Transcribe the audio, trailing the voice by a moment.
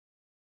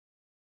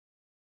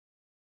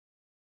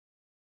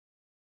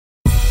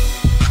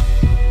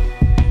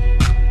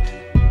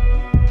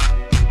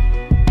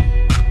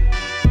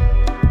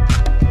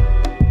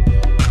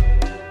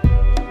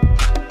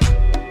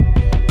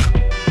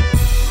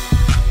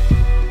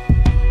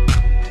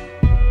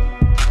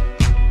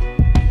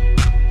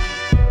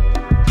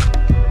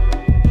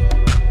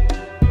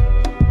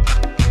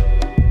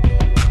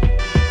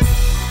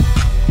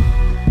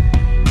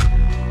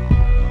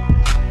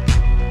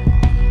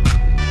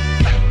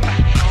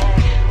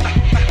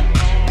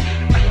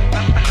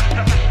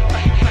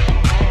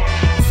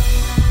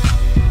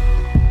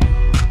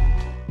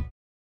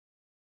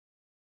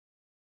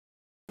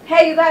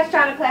Hey, you guys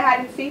trying to play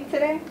hide and seek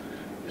today?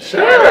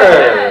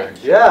 Sure.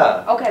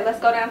 Yeah. Okay, let's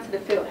go down to the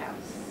field house.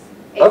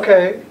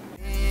 Okay.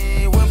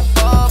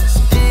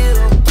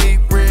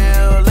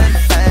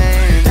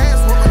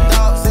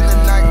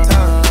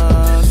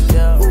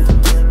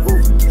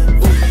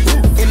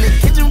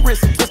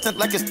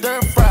 Like a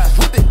stir fry,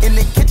 whip it in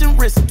the kitchen,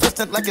 wrist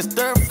twisted like a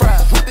stir fry,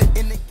 whip it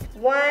in the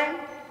kitchen. 1,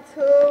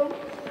 2,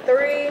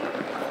 3,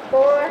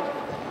 4,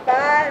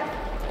 5,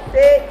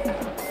 6,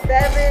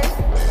 7,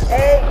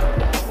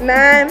 8,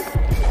 9,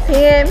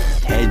 10.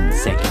 10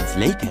 seconds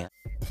later.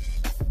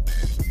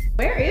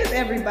 Where is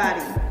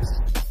everybody?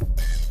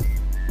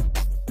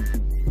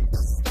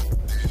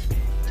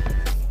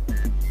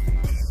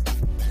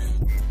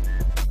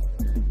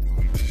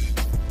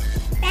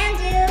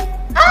 Anjel!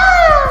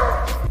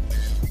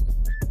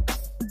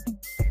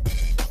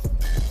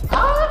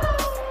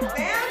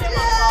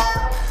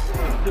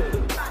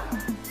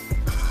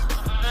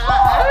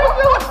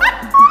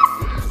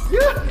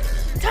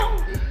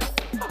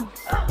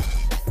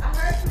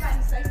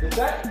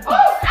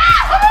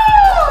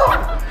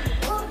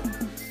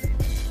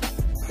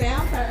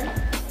 Found her.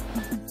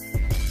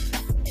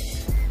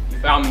 You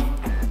found me.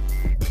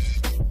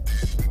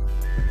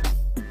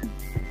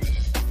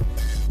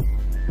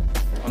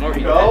 Oh, no,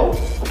 you Go.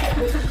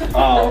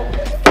 Oh.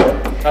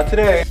 Not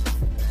today.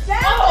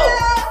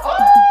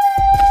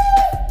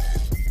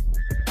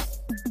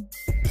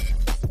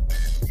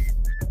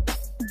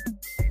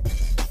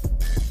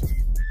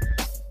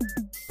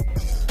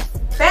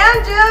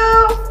 Found you!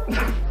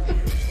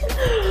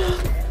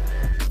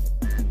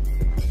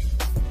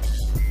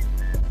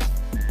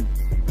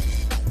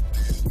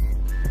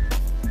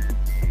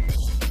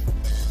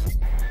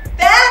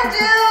 Found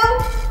you!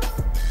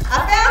 I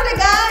found it,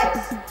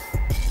 guys!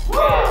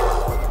 Woo.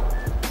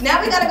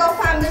 Now we gotta go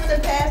find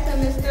Mr. Pass and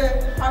Mr.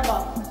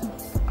 Harbaugh.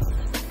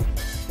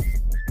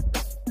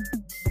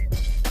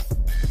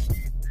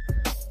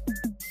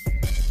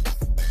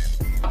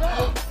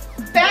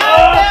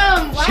 Found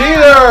them! Wow.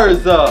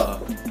 Cheaters!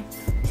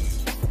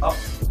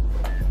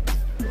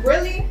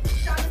 Really?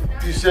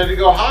 You said to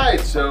go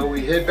hide, so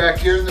we hid back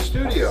here in the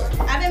studio.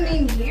 I didn't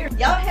mean here.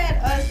 Y'all had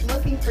us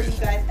looking for you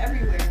guys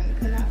everywhere and we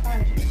could not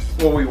find you.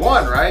 Well, we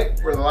won, right?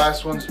 We're the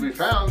last ones we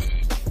found.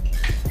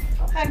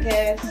 I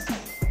guess.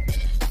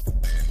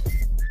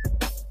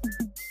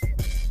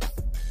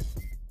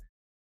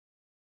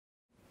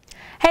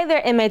 Hey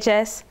there,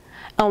 MHS,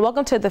 and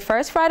welcome to the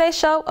first Friday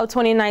show of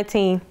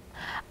 2019.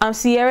 I'm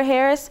Sierra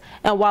Harris,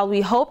 and while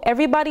we hope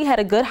everybody had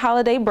a good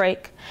holiday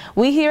break,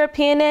 we here at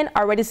PNN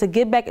are ready to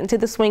get back into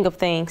the swing of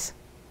things.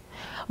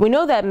 We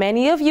know that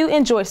many of you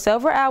enjoy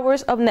several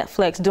hours of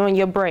Netflix during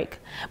your break,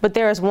 but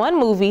there is one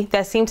movie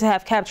that seems to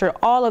have captured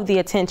all of the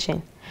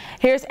attention.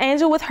 Here's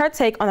Anjel with her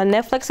take on the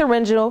Netflix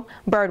original,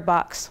 Bird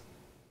Box.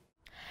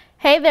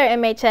 Hey there,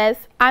 MHS.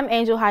 I'm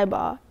Angel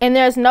Highball, and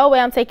there's no way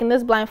I'm taking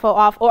this blindfold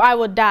off or I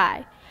will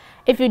die.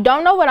 If you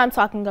don't know what I'm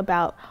talking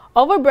about,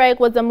 over break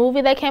was a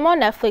movie that came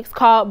on Netflix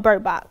called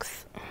Bird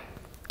Box.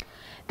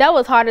 That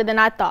was harder than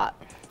I thought.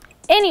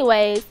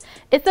 Anyways,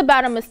 it's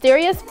about a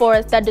mysterious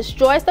force that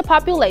destroys the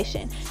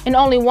population, and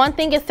only one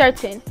thing is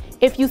certain: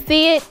 if you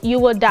see it, you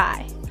will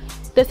die.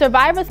 The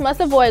survivors must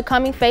avoid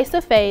coming face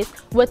to face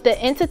with the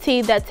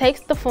entity that takes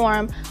the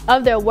form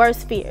of their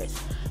worst fears.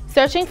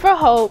 Searching for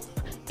hope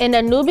in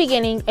a new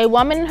beginning, a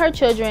woman and her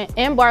children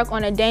embark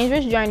on a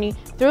dangerous journey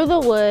through the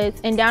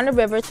woods and down the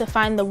river to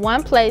find the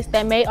one place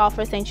that may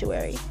offer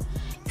sanctuary.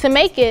 To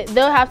make it,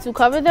 they'll have to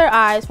cover their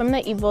eyes from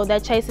the evil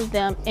that chases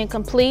them and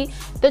complete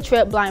the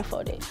trip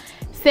blindfolded.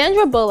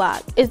 Sandra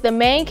Bullock is the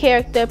main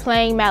character,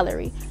 playing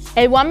Mallory,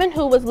 a woman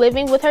who was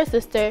living with her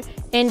sister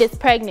and is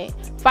pregnant,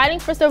 fighting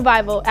for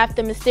survival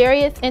after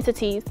mysterious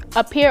entities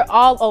appear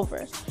all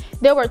over.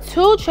 There were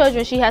 2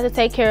 children she had to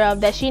take care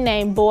of that she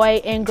named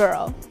Boy and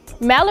Girl.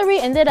 Mallory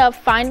ended up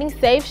finding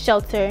safe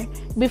shelter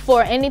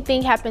before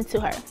anything happened to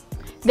her.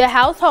 The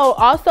household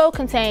also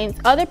contains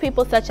other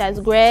people such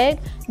as Greg,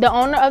 the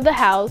owner of the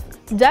house,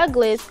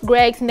 Douglas,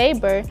 Greg's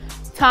neighbor,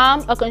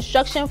 Tom, a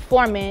construction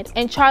foreman,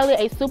 and Charlie,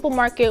 a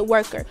supermarket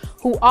worker,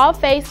 who all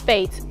face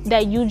fates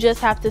that you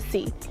just have to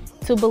see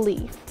to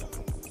believe.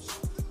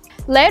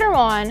 Later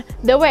on,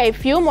 there were a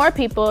few more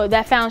people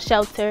that found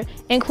shelter,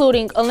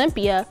 including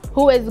Olympia,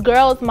 who is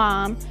Girl's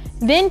mom.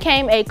 Then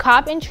came a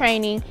cop in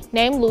training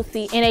named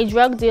Lucy and a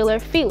drug dealer,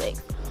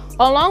 Felix,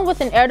 along with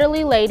an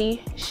elderly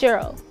lady,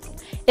 Cheryl.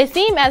 It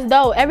seemed as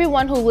though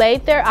everyone who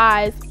laid their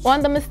eyes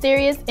on the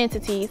mysterious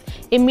entities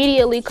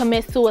immediately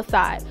commits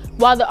suicide,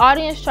 while the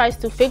audience tries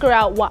to figure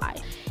out why.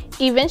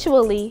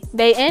 Eventually,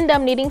 they end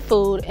up needing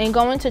food and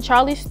going to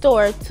Charlie's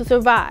store to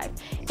survive,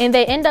 and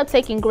they end up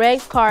taking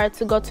Greg's car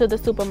to go to the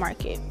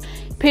supermarket.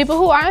 People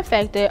who are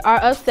infected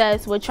are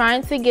obsessed with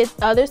trying to get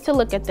others to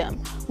look at them,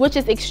 which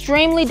is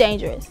extremely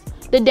dangerous.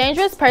 The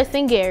dangerous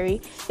person,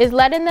 Gary, is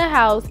let in the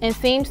house and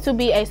seems to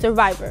be a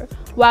survivor,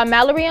 while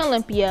Mallory and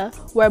Olympia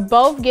were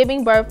both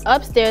giving birth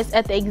upstairs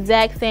at the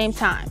exact same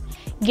time.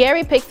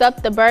 Gary picks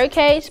up the bird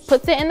cage,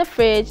 puts it in the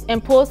fridge,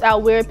 and pulls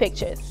out weird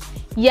pictures.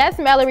 Yes,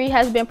 Mallory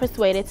has been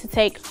persuaded to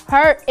take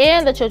her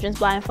and the children's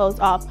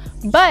blindfolds off,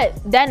 But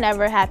that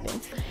never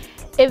happens.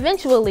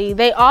 Eventually,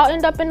 they all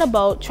end up in a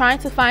boat trying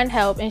to find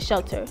help and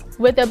shelter,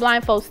 with their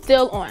blindfolds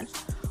still on.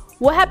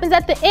 What happens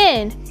at the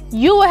end?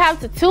 You will have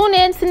to tune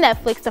in to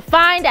Netflix to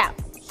find out.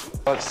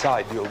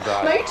 Outside, you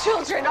guy. My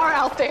children are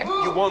out there.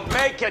 You won't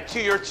make it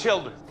to your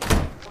children.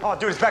 Oh,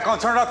 dude, it's back on.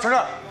 Turn it up, turn it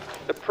up.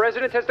 The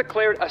president has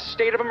declared a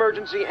state of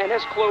emergency and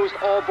has closed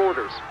all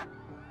borders.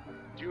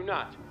 Do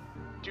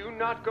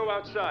not go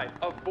outside.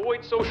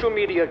 Avoid social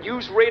media.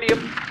 Use radio.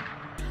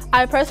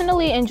 I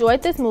personally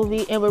enjoyed this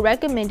movie and would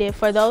recommend it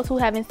for those who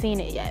haven't seen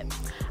it yet.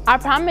 I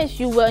promise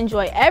you will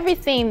enjoy every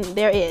scene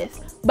there is,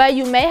 but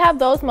you may have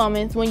those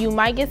moments when you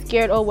might get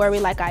scared or worried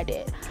like I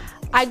did.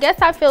 I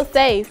guess I feel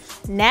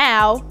safe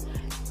now,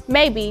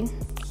 maybe.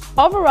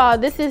 Overall,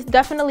 this is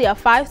definitely a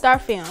 5-star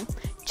film.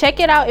 Check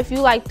it out if you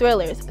like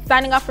thrillers.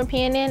 Signing off from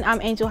PNN,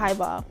 I'm Angel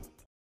Highball.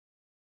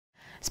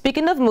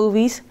 Speaking of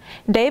movies,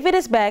 David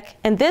is back,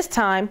 and this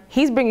time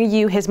he's bringing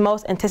you his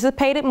most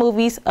anticipated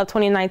movies of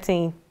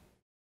 2019.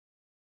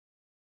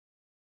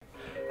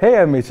 Hey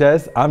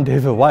MHS, I'm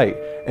David White,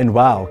 and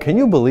wow, can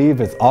you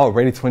believe it's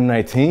already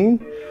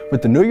 2019?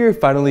 With the new year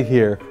finally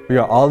here, we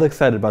are all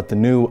excited about the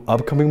new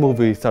upcoming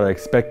movies that are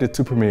expected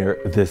to premiere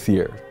this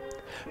year.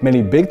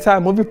 Many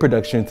big-time movie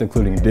productions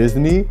including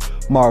Disney,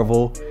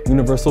 Marvel,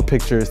 Universal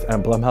Pictures,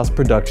 and Blumhouse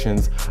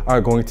Productions are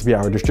going to be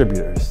our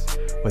distributors.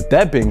 With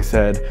that being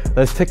said,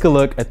 let's take a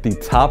look at the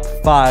top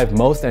 5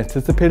 most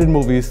anticipated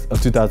movies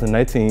of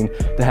 2019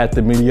 that had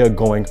the media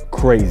going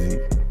crazy.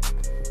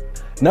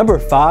 Number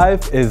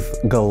 5 is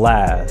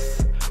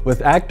Glass.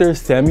 With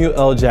actors Samuel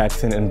L.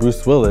 Jackson and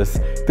Bruce Willis,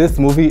 this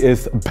movie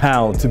is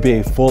bound to be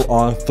a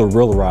full-on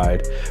thrill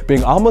ride,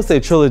 being almost a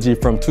trilogy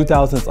from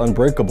 2000's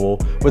Unbreakable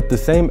with the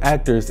same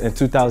actors in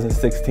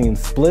 2016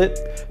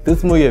 Split.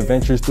 This movie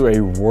adventures through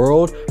a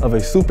world of a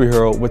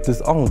superhero with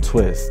its own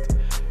twist.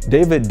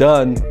 David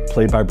Dunn,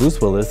 played by Bruce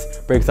Willis,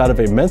 breaks out of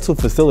a mental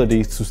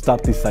facility to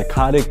stop the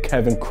psychotic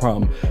Kevin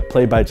Crumb,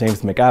 played by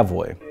James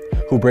McAvoy,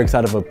 who breaks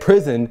out of a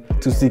prison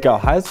to seek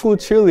out high school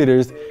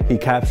cheerleaders he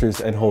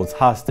captures and holds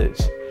hostage.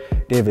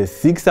 David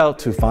seeks out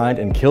to find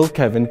and kill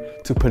Kevin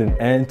to put an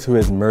end to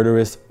his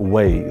murderous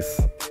ways.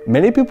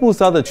 Many people who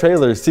saw the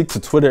trailer seek to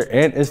Twitter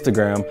and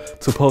Instagram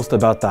to post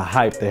about the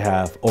hype they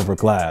have over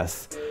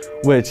Glass,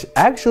 which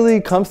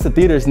actually comes to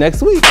theaters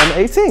next week on the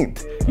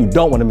 18th. You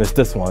don't want to miss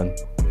this one.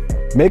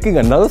 Making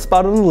another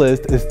spot on the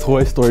list is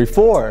Toy Story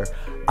 4.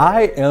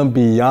 I am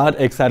beyond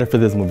excited for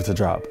this movie to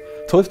drop.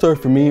 Toy Story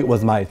for me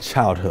was my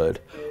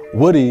childhood.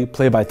 Woody,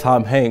 played by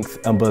Tom Hanks,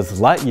 and Buzz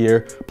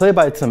Lightyear, played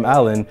by Tim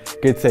Allen,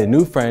 gets a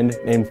new friend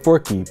named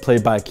Forky,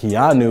 played by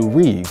Keanu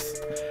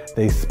Reeves.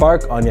 They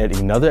spark on yet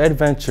another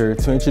adventure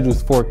to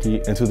introduce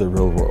Forky into the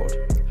real world.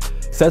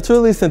 Set to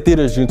release in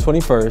theaters June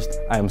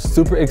 21st, I am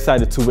super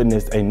excited to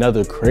witness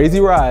another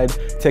crazy ride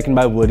taken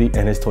by Woody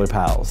and his toy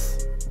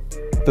pals.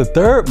 The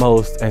third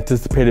most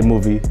anticipated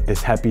movie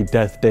is Happy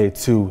Death Day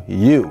to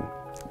You.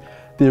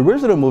 The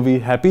original movie,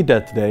 Happy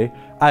Death Day,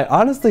 I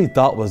honestly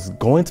thought was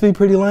going to be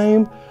pretty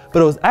lame,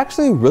 but it was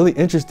actually really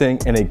interesting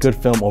and a good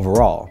film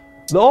overall.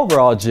 The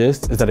overall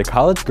gist is that a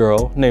college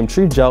girl named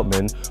Tree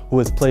Jeltman, who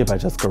is played by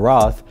Jessica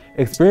Roth,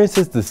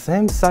 experiences the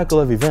same cycle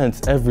of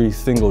events every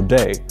single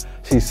day.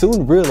 She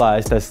soon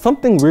realized that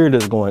something weird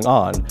is going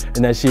on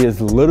and that she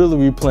is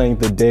literally replaying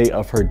the day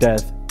of her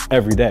death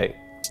every day.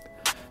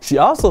 She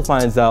also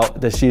finds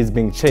out that she is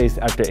being chased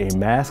after a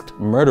masked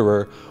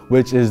murderer,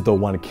 which is the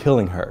one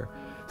killing her.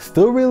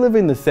 Still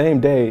reliving the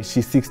same day,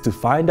 she seeks to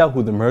find out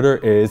who the murderer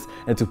is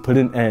and to put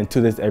an end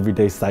to this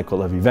everyday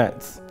cycle of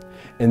events.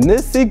 In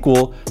this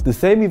sequel, the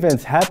same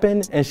events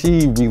happen and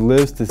she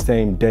relives the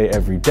same day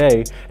every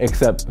day,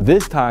 except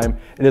this time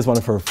it is one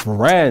of her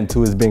friends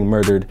who is being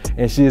murdered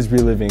and she is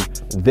reliving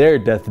their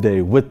death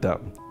day with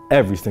them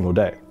every single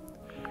day.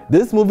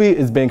 This movie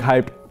is being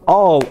hyped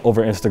all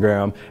over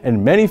Instagram,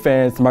 and many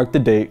fans mark the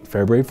date,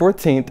 February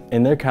 14th,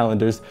 in their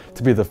calendars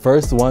to be the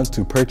first ones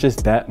to purchase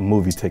that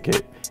movie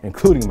ticket,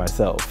 including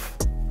myself.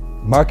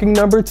 Marking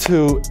number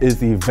 2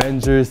 is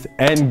Avengers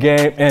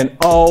Endgame, and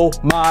oh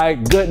my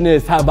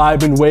goodness, have I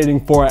been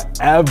waiting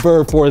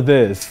forever for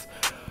this.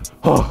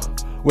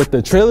 With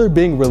the trailer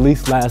being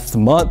released last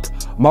month,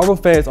 Marvel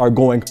fans are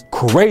going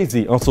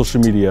crazy on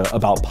social media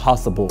about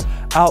possible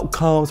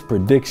outcomes,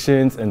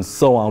 predictions, and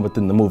so on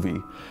within the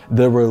movie.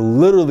 There were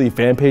literally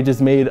fan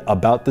pages made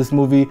about this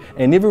movie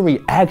and even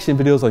reaction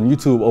videos on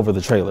YouTube over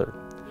the trailer.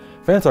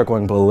 Fans are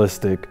going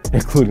ballistic,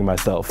 including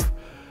myself.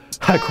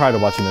 I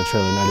cried watching the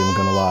trailer, not even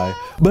gonna lie.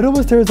 But it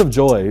was tears of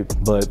joy,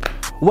 but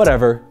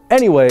whatever.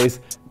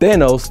 Anyways,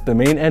 Thanos, the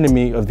main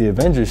enemy of the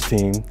Avengers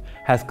team,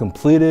 has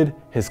completed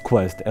his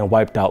quest and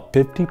wiped out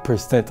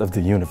 50% of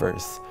the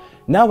universe.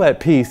 Now at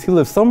peace, he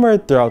lives somewhere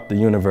throughout the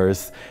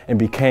universe and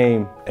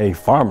became a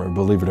farmer,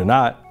 believe it or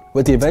not.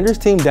 With the Avengers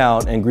team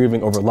down and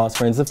grieving over lost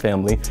friends and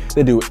family,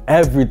 they do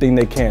everything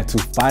they can to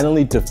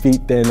finally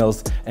defeat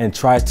Thanos and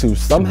try to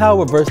somehow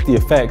reverse the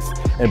effects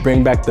and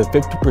bring back the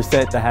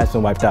 50% that has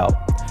been wiped out.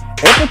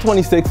 April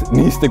 26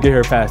 needs to get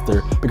here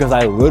faster because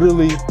I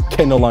literally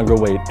can no longer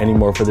wait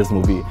anymore for this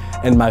movie,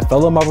 and my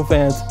fellow Marvel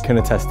fans can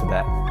attest to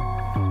that.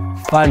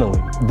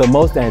 Finally, the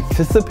most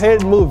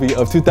anticipated movie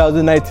of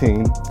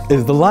 2019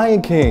 is The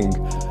Lion King.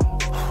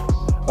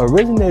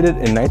 Originated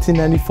in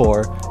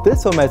 1994,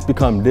 this film has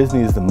become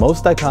Disney's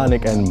most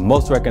iconic and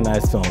most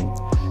recognized film.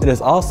 It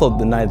is also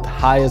the 9th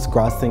highest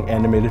grossing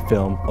animated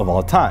film of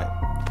all time.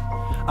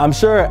 I'm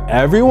sure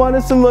everyone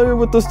is familiar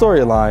with the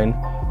storyline,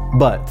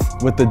 but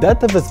with the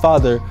death of his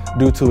father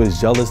due to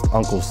his jealous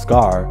uncle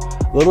Scar,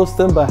 little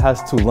Simba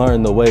has to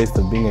learn the ways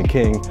of being a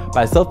king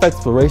by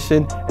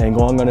self-exploration and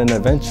going on an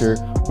adventure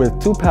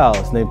with two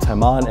pals named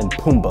Timon and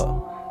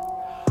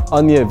Pumbaa.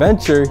 On the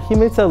adventure, he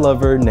meets a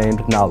lover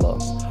named Nala.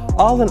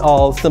 All in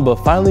all, Simba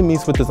finally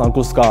meets with his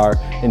uncle Scar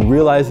and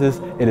realizes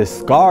it is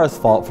Scar's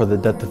fault for the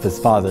death of his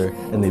father,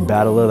 and they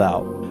battle it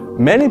out.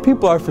 Many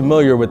people are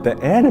familiar with the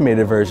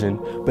animated version,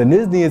 but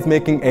Disney is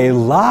making a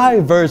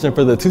live version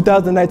for the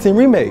 2019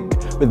 remake,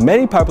 with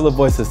many popular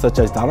voices such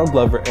as Donald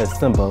Glover as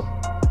Simba,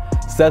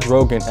 Seth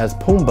Rogen as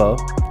Pumbaa,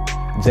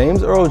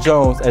 James Earl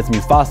Jones as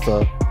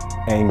Mufasa,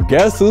 and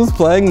guess who's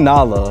playing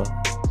Nala?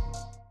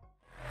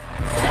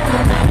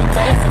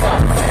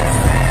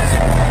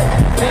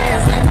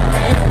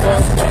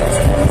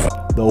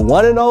 The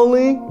one and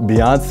only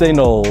Beyonce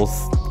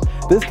Knowles.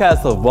 This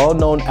cast of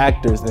well-known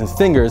actors and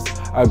singers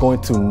are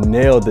going to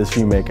nail this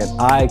remake, and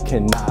I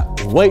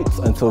cannot wait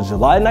until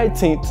July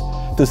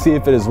 19th to see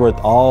if it is worth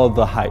all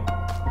the hype.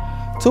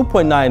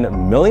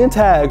 2.9 million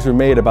tags were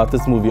made about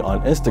this movie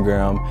on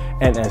Instagram,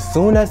 and as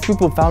soon as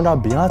people found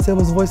out Beyonce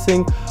was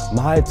voicing,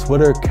 my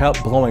Twitter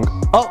kept blowing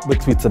up with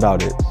tweets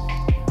about it.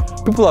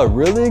 People are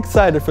really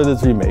excited for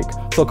this remake,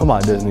 so come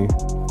on Disney,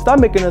 stop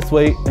making us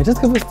wait and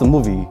just give us the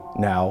movie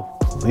now,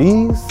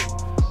 please.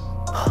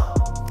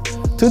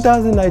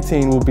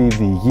 2019 will be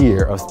the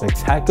year of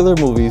spectacular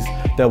movies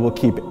that will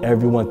keep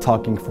everyone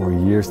talking for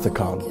years to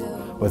come.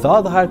 With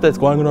all the hype that's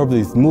going on over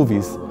these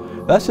movies,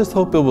 let's just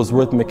hope it was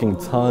worth making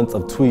tons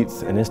of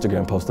tweets and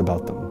Instagram posts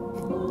about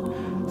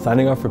them.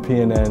 Signing off for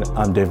PNN,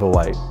 I'm David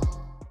White.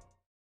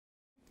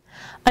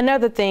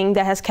 Another thing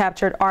that has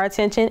captured our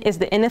attention is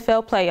the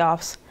NFL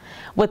playoffs.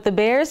 With the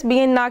Bears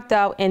being knocked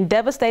out in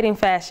devastating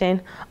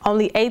fashion,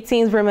 only 8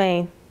 teams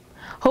remain.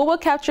 Who will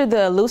capture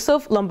the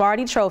elusive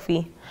Lombardi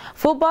Trophy?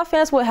 Football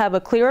fans will have a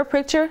clearer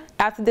picture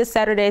after this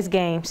Saturday's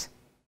games.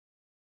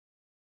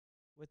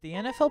 With the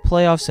NFL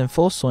playoffs in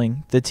full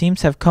swing, the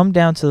teams have come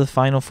down to the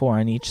Final Four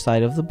on each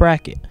side of the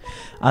bracket.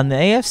 On the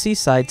AFC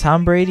side,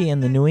 Tom Brady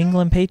and the New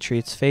England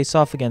Patriots face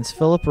off against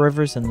Phillip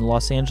Rivers and the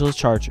Los Angeles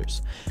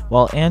Chargers,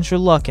 while Andrew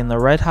Luck and the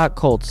Red Hot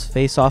Colts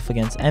face off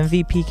against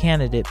MVP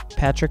candidate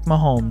Patrick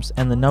Mahomes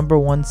and the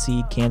 #1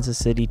 seed Kansas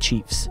City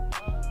Chiefs.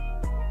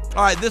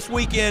 All right, this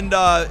weekend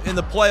in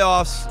the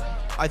playoffs,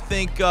 I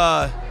think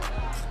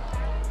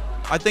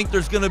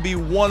there's going to be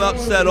one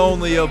upset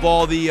only of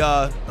all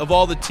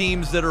the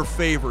teams that are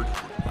favored.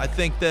 I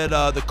think that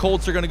the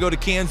Colts are going to go to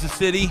Kansas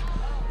City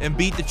and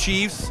beat the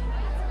Chiefs.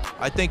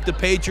 I think the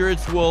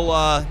Patriots will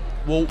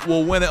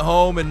win at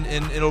home, and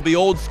it'll be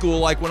old school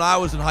like when I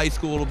was in high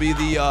school. It'll be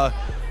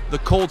the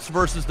Colts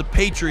versus the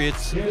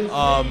Patriots in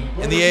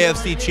the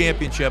AFC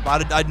Championship.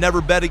 I'd never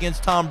bet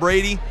against Tom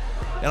Brady,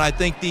 and I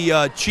think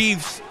the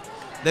Chiefs,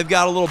 they've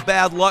got a little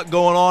bad luck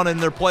going on in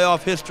their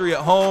playoff history at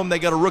home. They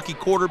got a rookie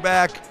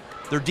quarterback.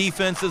 Their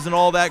defense isn't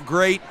all that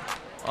great,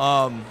 so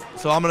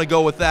I'm going to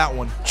go with that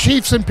one.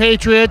 Chiefs and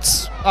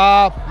Patriots,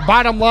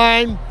 bottom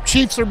line,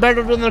 Chiefs are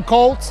better than the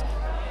Colts,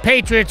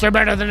 Patriots are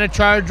better than the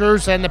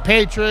Chargers, and the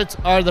Patriots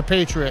are the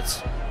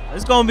Patriots.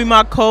 It's going to be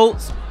my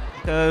Colts,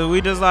 because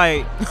we just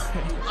like,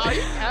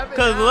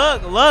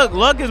 because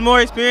Luck is more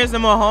experienced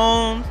than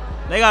Mahomes.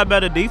 They got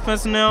better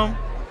defense than them,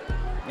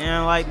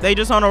 and like they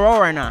just on a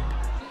roll right now.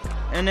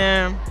 And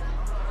then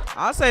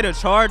I'll say the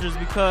Chargers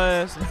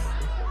because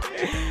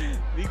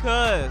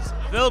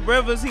Phillip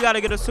Rivers, he got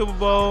to get a Super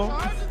Bowl.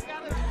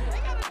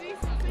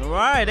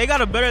 Right, they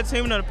got a better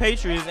team than the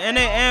Patriots,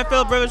 and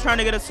Phillip Rivers trying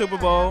to get a Super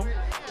Bowl.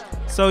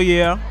 So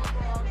yeah,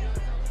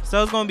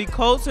 so it's gonna be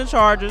Colts and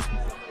Chargers.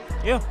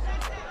 Yeah.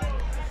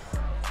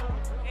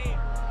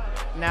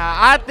 Now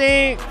I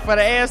think for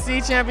the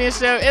AFC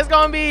Championship, it's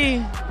gonna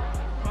be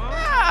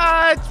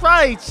it's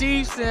probably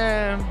Chiefs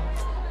and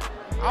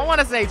I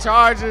want to say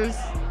Chargers,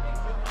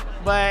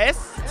 but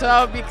it's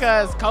tough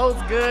because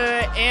Colts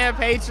good and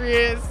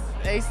Patriots,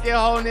 they still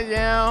holding it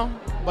down.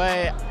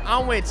 But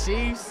I'm with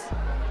Chiefs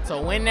to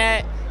win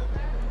that.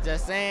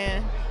 Just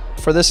saying.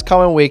 For this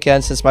coming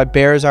weekend, since my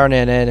Bears aren't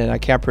in it and I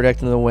can't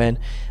predict them to win,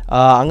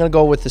 I'm going to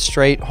go with the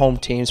straight home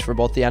teams for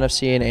both the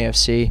NFC and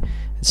AFC.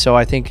 So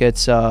I think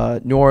it's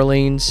New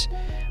Orleans,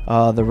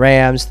 the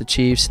Rams, the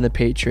Chiefs, and the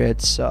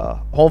Patriots.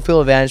 Home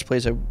field advantage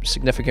plays a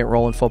significant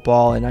role in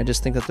football, and I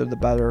just think that they're the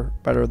better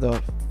of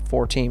the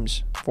four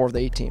of the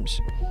 8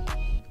 teams.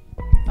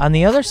 On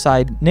the other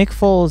side, Nick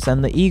Foles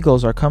and the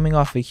Eagles are coming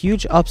off a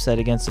huge upset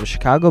against the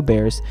Chicago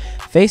Bears,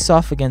 face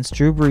off against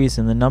Drew Brees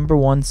and the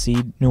 #1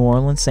 seed New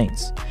Orleans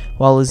Saints,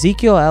 while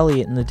Ezekiel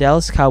Elliott and the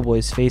Dallas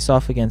Cowboys face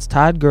off against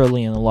Todd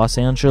Gurley and the Los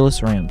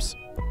Angeles Rams.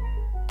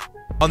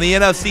 On the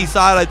NFC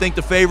side, I think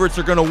the favorites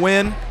are going to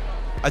win.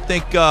 I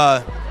think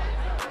the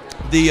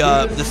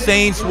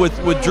Saints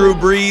with Drew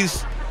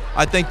Brees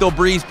I think they'll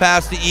breeze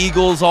past the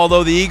Eagles,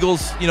 although the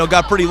Eagles, you know,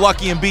 got pretty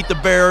lucky and beat the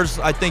Bears.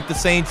 I think the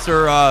Saints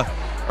are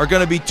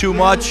going to be too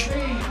much.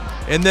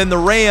 And then the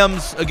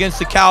Rams against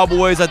the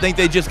Cowboys, I think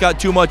they just got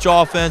too much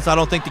offense. I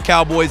don't think the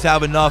Cowboys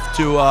have enough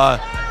to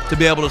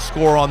be able to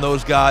score on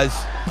those guys.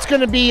 It's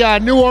going to be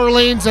New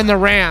Orleans and the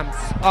Rams.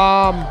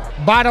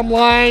 Bottom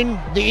line,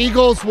 the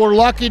Eagles were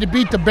lucky to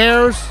beat the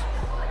Bears.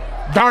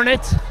 Darn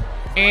it.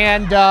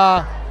 And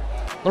the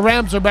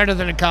Rams are better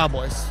than the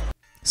Cowboys.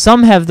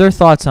 Some have their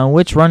thoughts on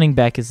which running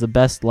back is the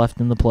best left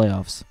in the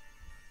playoffs.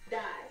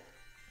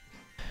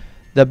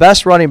 The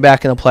best running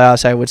back in the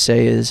playoffs, I would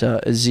say, is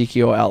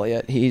Ezekiel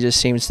Elliott. He just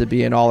seems to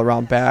be an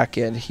all-around back,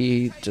 and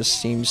he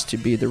just seems to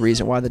be the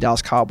reason why the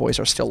Dallas Cowboys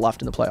are still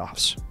left in the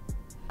playoffs.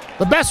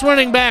 The best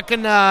running back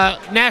in the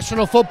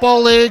National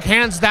Football League,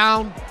 hands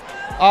down,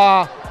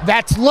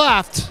 that's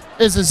left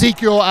is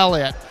Ezekiel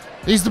Elliott.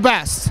 He's the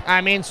best. I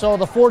mean, so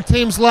the 4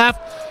 teams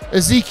left,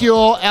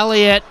 Ezekiel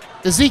Elliott,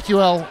 is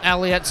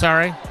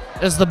the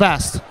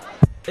best.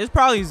 It's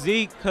probably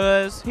Zeke,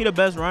 because he the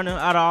best runner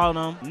out of all of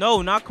them.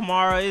 No, not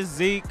Kamara. It's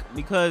Zeke,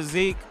 because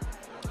Zeke,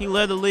 he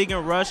led the league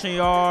in rushing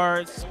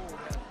yards.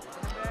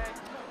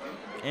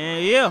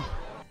 And, yeah.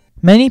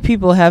 Many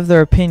people have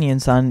their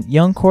opinions on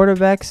young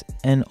quarterbacks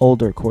and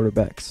older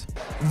quarterbacks.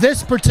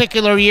 This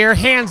particular year,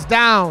 hands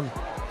down,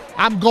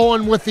 I'm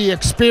going with the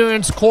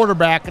experienced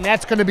quarterback, and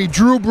that's going to be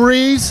Drew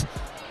Brees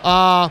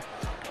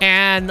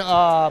and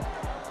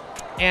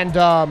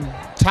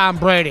Tom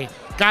Brady.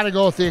 Got to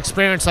go with the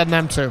experience on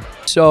them too.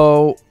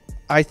 So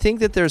I think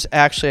that there's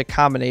actually a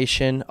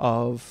combination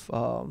of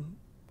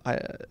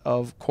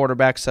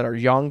quarterbacks that are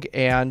young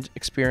and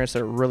experienced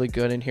that are really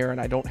good in here,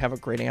 and I don't have a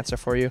great answer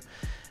for you.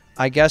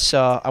 I guess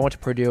I went to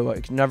Purdue.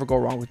 I can never go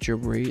wrong with Drew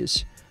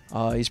Brees.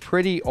 He's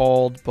pretty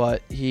old,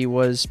 but he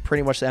was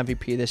pretty much the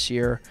MVP this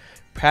year.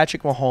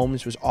 Patrick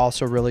Mahomes was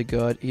also really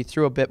good. He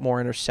threw a bit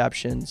more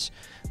interceptions,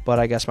 but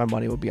I guess my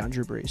money would be on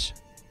Drew Brees.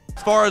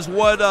 As far as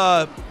what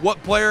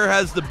player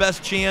has the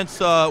best chance,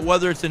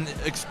 whether it's an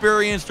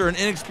experienced or an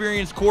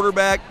inexperienced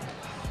quarterback,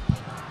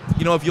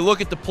 you know, if you look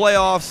at the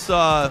playoffs,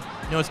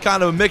 you know, it's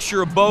kind of a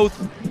mixture of both.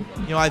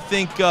 You know, I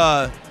think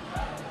the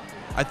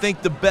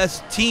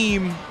best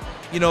team,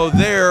 you know,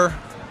 there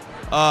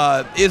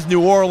is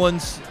New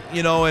Orleans.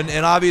 You know,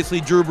 and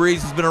obviously Drew Brees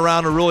has been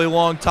around a really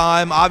long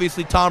time.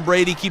 Obviously Tom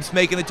Brady keeps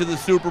making it to the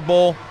Super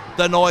Bowl.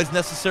 Doesn't always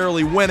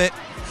necessarily win it.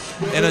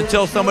 And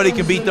until somebody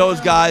can beat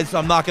those guys,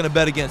 I'm not going to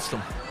bet against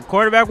them.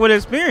 Quarterback with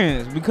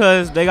experience,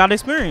 because they got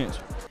experience.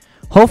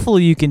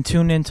 Hopefully you can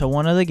tune into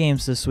one of the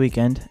games this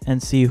weekend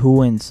and see who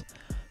wins.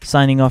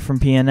 Signing off from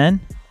PNN,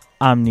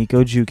 I'm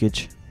Niko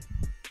Jukic.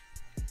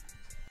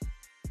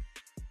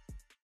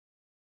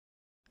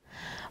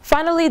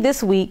 Finally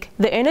this week,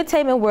 the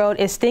entertainment world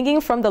is stinging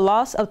from the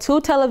loss of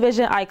 2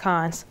 television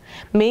icons.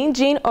 Mean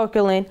Gene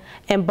Okerlund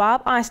and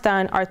Bob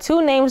Einstein are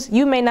 2 names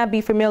you may not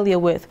be familiar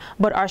with,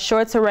 but are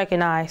sure to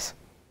recognize.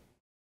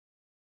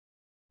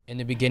 In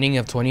the beginning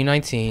of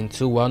 2019,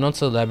 2 well-known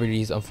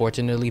celebrities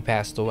unfortunately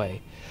passed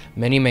away.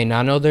 Many may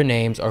not know their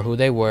names or who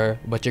they were,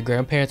 but your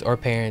grandparents or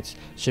parents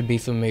should be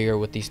familiar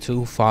with these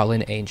 2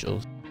 fallen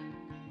angels.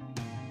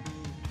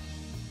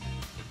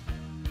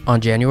 On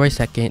January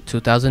 2nd,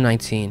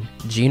 2019,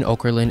 Gene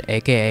Okerlund,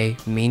 aka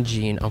Mean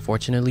Gene,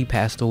 unfortunately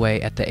passed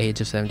away at the age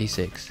of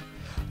 76.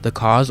 The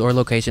cause or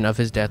location of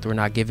his death were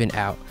not given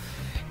out.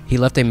 He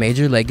left a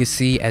major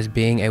legacy as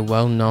being a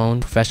well-known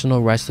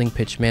professional wrestling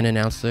pitchman,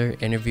 announcer,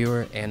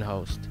 interviewer, and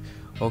host.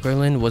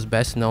 Okerlund was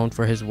best known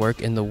for his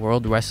work in the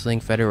World Wrestling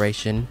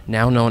Federation,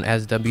 now known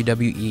as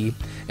WWE,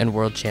 and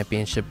World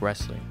Championship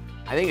Wrestling.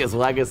 I think his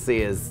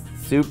legacy is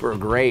super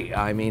great.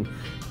 I mean,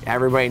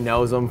 everybody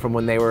knows him from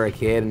when they were a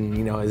kid, and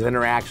you know, his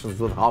interactions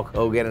with Hulk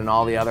Hogan and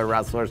all the other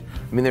wrestlers.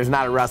 I mean, there's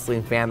not a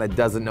wrestling fan that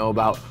doesn't know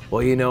about,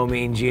 well, you know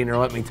Mean Gene, or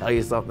let me tell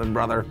you something,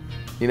 brother.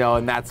 You know,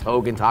 and that's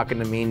Hogan talking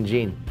to Mean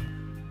Gene.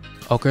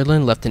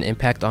 Okerlund left an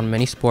impact on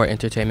many sport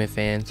entertainment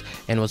fans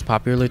and was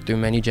popular through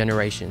many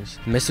generations.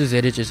 Mr.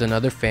 Ziddich is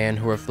another fan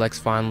who reflects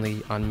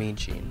fondly on Mean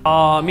Gene.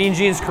 Mean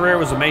Gene's career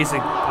was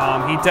amazing.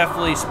 He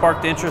definitely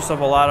sparked the interest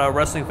of a lot of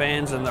wrestling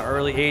fans in the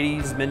early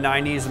 80s,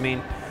 mid-90s. I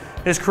mean,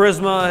 his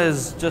charisma,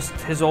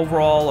 his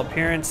overall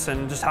appearance,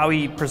 and just how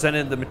he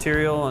presented the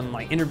material and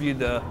like interviewed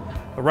the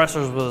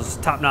wrestlers was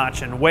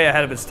top-notch and way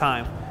ahead of its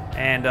time.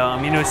 And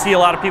you know, you see a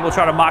lot of people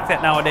try to mock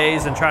that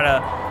nowadays and try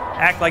to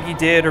act like he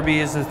did or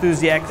be as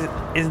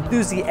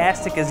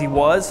enthusiastic as he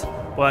was,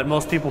 but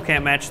most people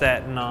can't match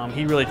that, and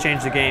he really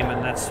changed the game,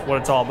 and that's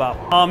what it's all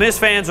about. His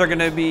fans are going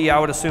to be, I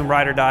would assume,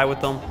 ride or die with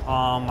them.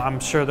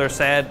 I'm sure they're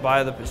sad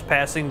by his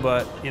passing,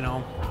 but you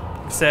know,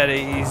 like I said,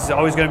 he's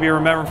always going to be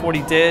remembered for what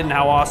he did and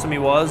how awesome he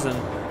was, and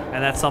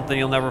that's something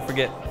you'll never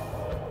forget.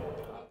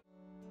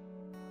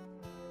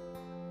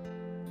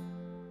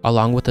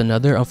 Along with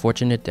another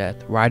unfortunate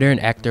death, writer and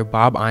actor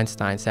Bob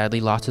Einstein sadly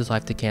lost his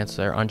life to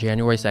cancer on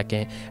January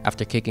 2nd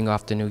after kicking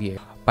off the new year.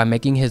 By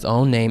making his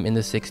own name in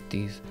the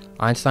 60s,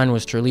 Einstein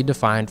was truly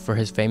defined for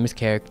his famous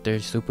character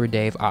Super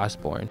Dave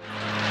Osborne.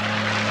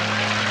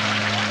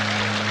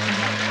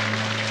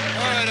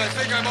 Alright, I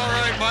think I'm all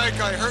right,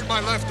 Mike. I hurt my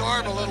left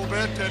arm a little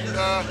bit, and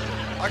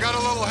I got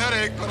a little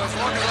headache, but as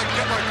long as I can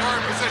get my car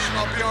in position,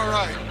 I'll be all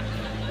right.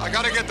 I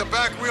got to get the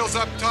back wheels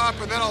up top,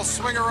 and then I'll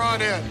swing her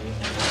on in.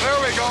 There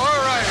we go.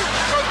 All right.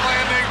 Good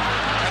landing.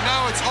 And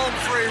now it's home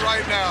free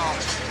right now.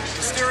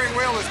 The steering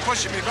wheel is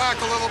pushing me back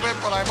a little bit,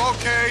 but I'm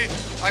okay.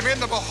 I'm in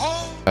the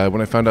home.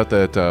 When I found out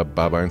that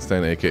Bob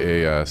Einstein,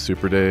 a.k.a.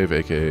 Super Dave,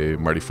 a.k.a.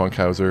 Marty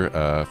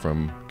Funkhauser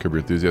from Curb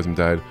Your Enthusiasm,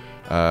 died,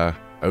 I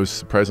was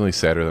surprisingly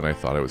sadder than I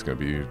thought I was going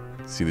to be.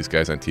 See these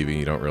guys on TV,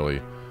 you don't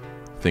really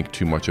think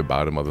too much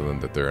about them other than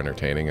that they're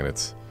entertaining,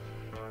 and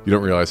you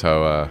don't realize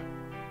how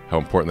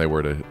important they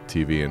were to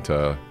TV and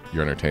to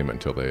your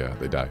entertainment until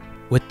they die.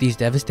 With these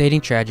devastating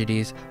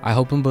tragedies, I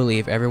hope and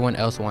believe everyone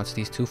else wants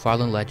these two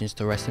fallen legends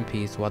to rest in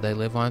peace while they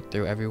live on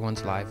through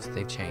everyone's lives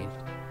they've changed.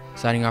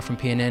 Signing off from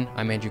PNN,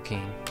 I'm Andrew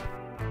Keene.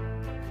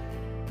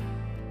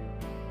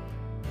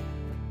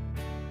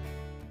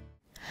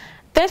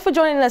 Thanks for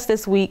joining us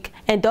this week,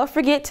 and don't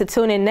forget to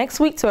tune in next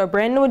week to a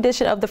brand new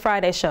edition of The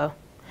Friday Show.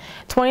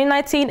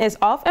 2019 is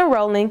off and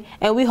rolling,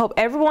 and we hope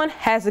everyone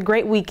has a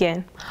great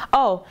weekend.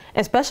 Oh,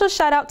 and special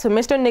shout out to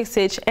Mr.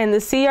 Nixich and the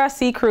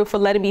CRC crew for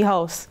letting me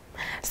host.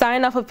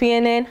 Signing off for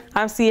PNN,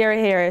 I'm Sierra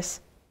Harris.